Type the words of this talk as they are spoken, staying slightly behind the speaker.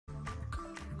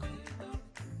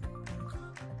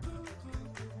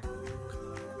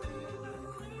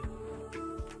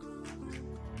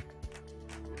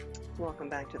Welcome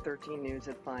back to 13 News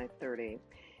at 5:30.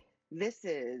 This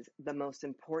is the most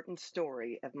important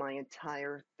story of my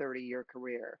entire 30-year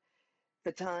career.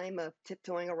 The time of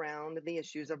tiptoeing around the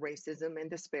issues of racism and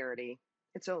disparity,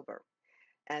 it's over,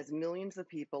 as millions of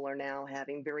people are now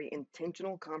having very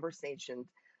intentional conversations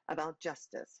about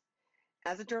justice.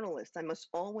 As a journalist, I must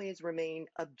always remain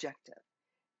objective,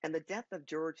 and the death of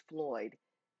George Floyd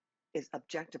is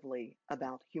objectively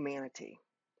about humanity.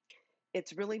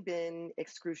 It's really been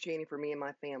excruciating for me and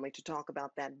my family to talk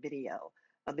about that video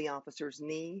of the officer's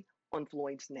knee on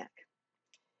Floyd's neck,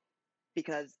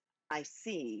 because I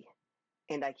see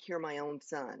and I hear my own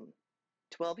son,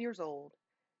 12 years old,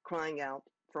 crying out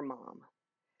for mom.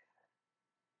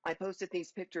 I posted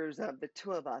these pictures of the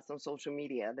two of us on social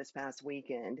media this past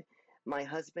weekend. My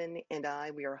husband and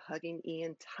I, we are hugging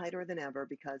Ian tighter than ever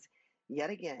because, yet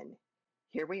again,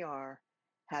 here we are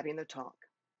having the talk.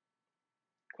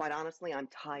 Quite honestly, I'm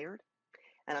tired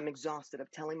and I'm exhausted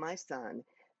of telling my son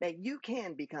that you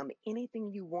can become anything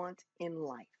you want in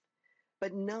life,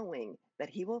 but knowing that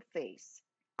he will face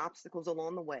obstacles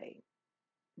along the way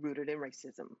rooted in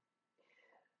racism.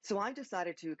 So I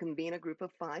decided to convene a group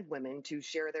of 5 women to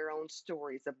share their own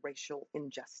stories of racial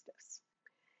injustice.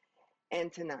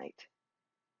 And tonight,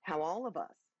 how all of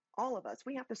us,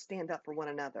 we have to stand up for one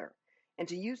another and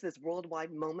to use this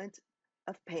worldwide moment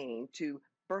of pain to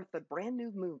birth a brand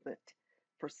new movement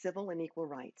for civil and equal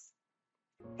rights.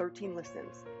 13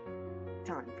 listens.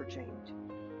 Time for change.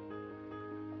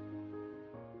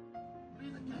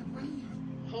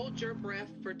 Hold your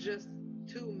breath for just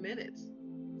 2 minutes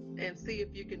and see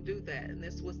if you can do that. And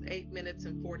this was 8 minutes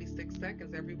and 46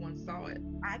 seconds. Everyone saw it.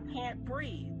 I can't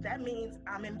breathe. That means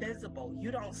I'm invisible.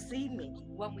 You don't see me.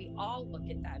 When we all look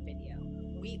at that video,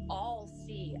 we all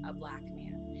see a Black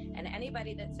man. And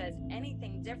anybody that says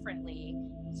anything differently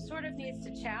sort of needs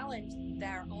to challenge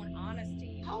their own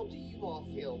honesty. How do you all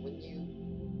feel when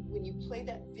you play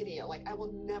that video? Like, I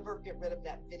will never get rid of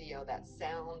that video, that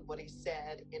sound, what he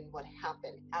said, and what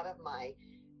happened out of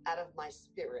my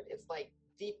spirit. It's like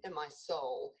deep in my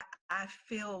soul. I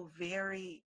feel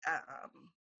very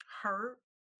hurt.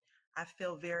 I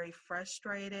feel very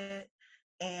frustrated,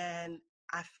 and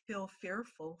I feel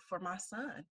fearful for my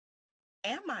son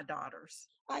and my daughters.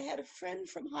 I had a friend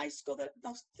from high school that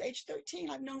was age 13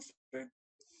 I've known for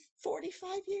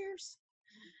 45 years,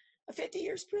 50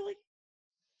 years really.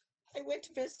 I went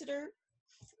to visit her,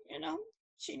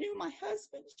 she knew my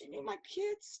husband, she knew my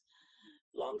kids.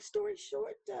 Long story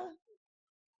short,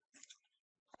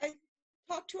 I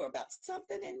talked to her about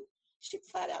something and she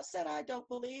flat out said, I don't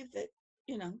believe that,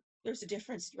 there's a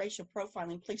difference, racial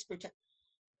profiling, police brutality.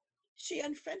 She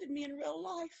unfriended me in real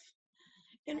life.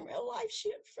 In real life,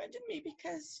 she unfriended me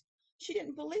because she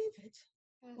didn't believe it.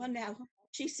 Well, now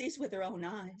she sees with her own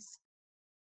eyes.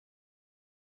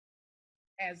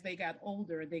 As they got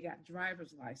older, they got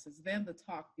driver's license. Then the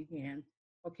talk began.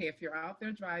 Okay, if you're out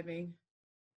there driving,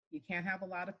 you can't have a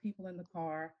lot of people in the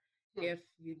car. If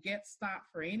you get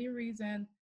stopped for any reason,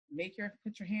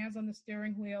 put your hands on the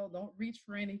steering wheel. Don't reach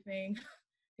for anything.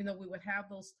 We would have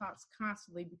those talks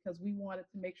constantly because we wanted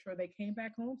to make sure they came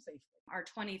back home safely. Our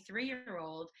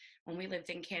 23-year-old, when we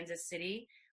lived in Kansas City,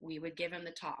 we would give him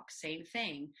the talk, same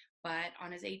thing. But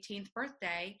on his 18th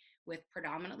birthday, with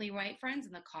predominantly white friends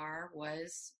in the car,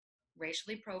 was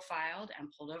racially profiled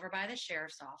and pulled over by the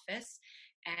sheriff's office.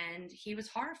 And he was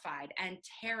horrified and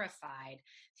terrified.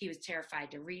 He was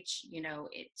terrified to reach,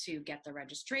 to get the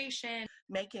registration.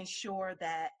 Making sure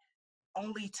that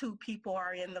only 2 people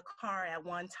are in the car at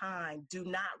one time. Do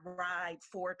not ride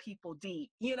 4 people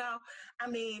deep.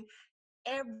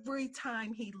 Every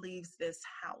time he leaves this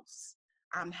house,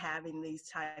 I'm having these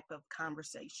type of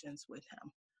conversations with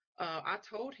him. I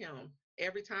told him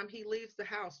every time he leaves the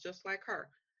house, just like her,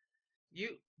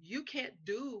 you can't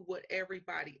do what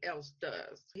everybody else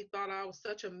does. He thought I was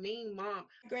such a mean mom.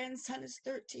 My grandson is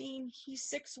 13. He's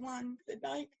 6'1". The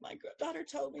night my daughter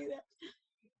told me that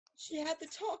she had the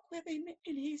talk with him,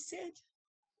 and he said,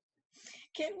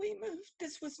 can we move?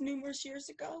 This was numerous years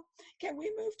ago. Can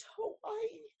we move to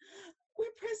Hawaii, where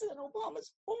President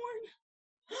Obama's born?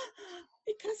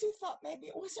 Because he thought maybe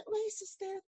it wasn't racist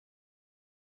there.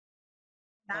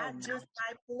 Not just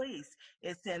by police.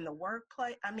 It's in the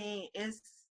workplace.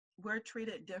 We're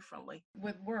treated differently.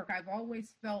 With work, I've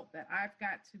always felt that I've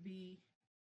got to be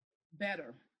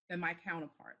better than my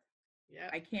counterpart. Yeah.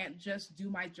 I can't just do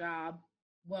my job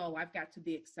well. I've got to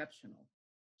be exceptional,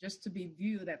 just to be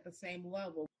viewed at the same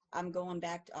level. I'm going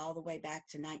back all the way back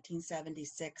to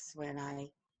 1976 when I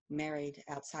married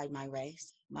outside my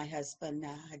race. My husband,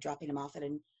 dropping him off at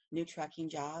a new trucking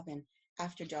job, and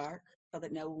after dark, so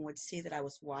that no one would see that I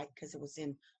was white because it was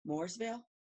in Mooresville.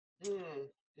 Mm.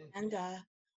 And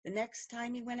the next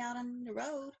time he went out on the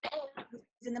road, he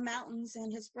was in the mountains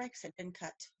and his brakes had been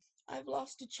cut. I've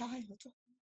lost a child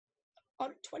on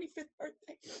her 25th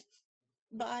birthday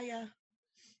by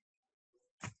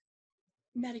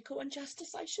medical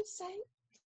injustice, I should say.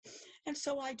 And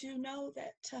so I do know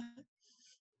that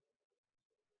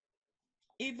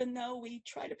even though we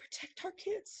try to protect our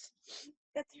kids,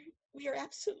 that we are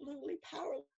absolutely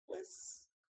powerless.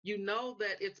 You know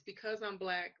that it's because I'm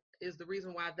Black is the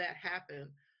reason why that happened.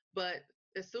 But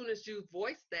as soon as you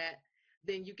voice that,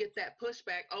 then you get that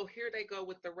pushback. Oh, here they go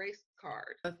with the race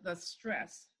card. The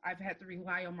stress, I've had to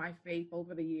rely on my faith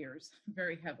over the years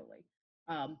very heavily.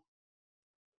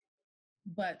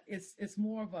 But it's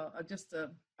more of just a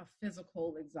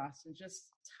physical exhaustion, just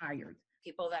tired.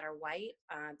 People that are white,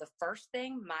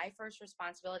 my first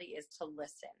responsibility is to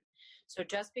listen. So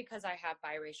just because I have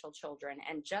biracial children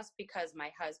and just because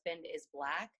my husband is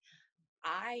Black,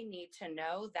 I need to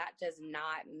know that does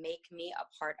not make me a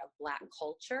part of Black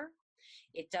culture.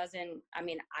 It doesn't,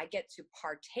 I get to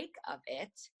partake of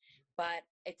it, but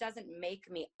it doesn't make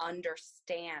me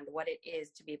understand what it is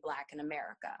to be Black in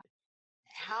America.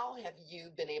 How have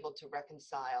you been able to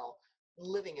reconcile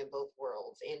living in both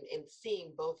worlds and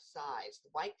seeing both sides,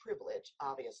 white privilege,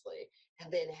 obviously,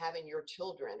 and then having your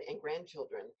children and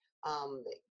grandchildren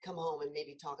come home and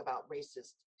maybe talk about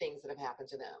racist things that have happened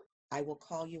to them? I will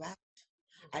call you out.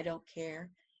 I don't care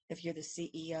if you're the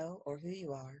CEO or who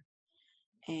you are.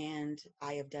 And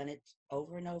I have done it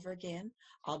over and over again.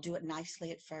 I'll do it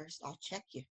nicely at first. I'll check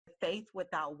you. Faith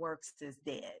without works is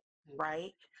dead,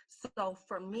 right? So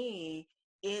for me,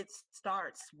 it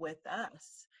starts with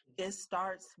us. It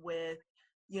starts with,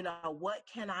 what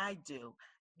can I do?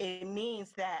 It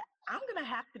means that I'm going to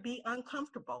have to be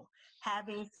uncomfortable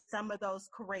having some of those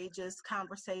courageous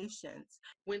conversations.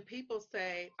 When people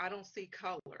say, I don't see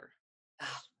color,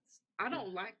 I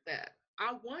don't like that.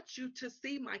 I want you to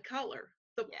see my color.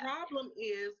 The problem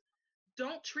is,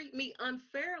 don't treat me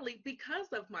unfairly because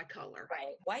of my color.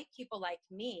 Right. White people like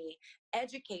me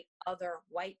educate other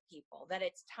white people that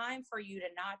it's time for you to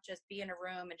not just be in a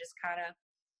room and just kind of,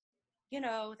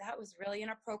 that was really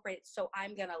inappropriate, so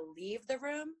I'm going to leave the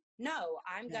room. No,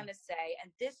 I'm going to say,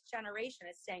 and this generation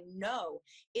is saying, no,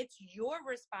 it's your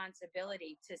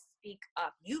responsibility to speak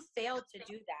up. You failed to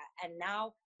do that, and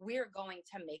now we're going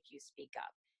to make you speak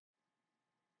up.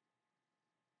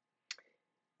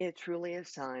 It truly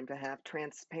is time to have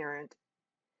transparent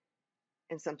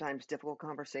and sometimes difficult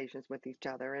conversations with each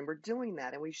other. And we're doing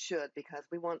that, and we should, because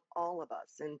we want all of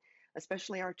us, and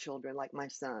especially our children, like my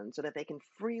son, so that they can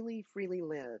freely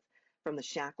live from the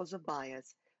shackles of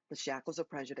bias, the shackles of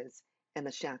prejudice, and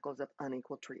the shackles of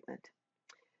unequal treatment.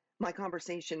 My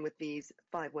conversation with these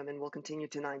 5 women will continue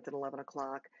tonight at 11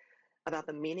 o'clock about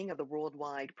the meaning of the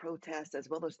worldwide protest, as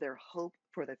well as their hope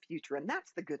for the future. And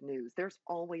that's the good news. There's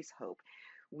always hope.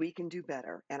 We can do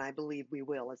better, and I believe we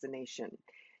will as a nation.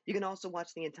 You can also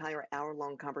watch the entire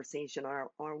hour-long conversation on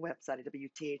our website at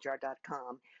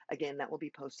WTHR.com. Again, that will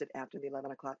be posted after the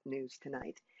 11 o'clock news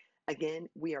tonight. Again,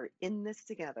 we are in this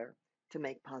together to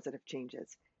make positive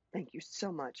changes. Thank you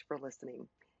so much for listening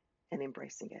and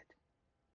embracing it.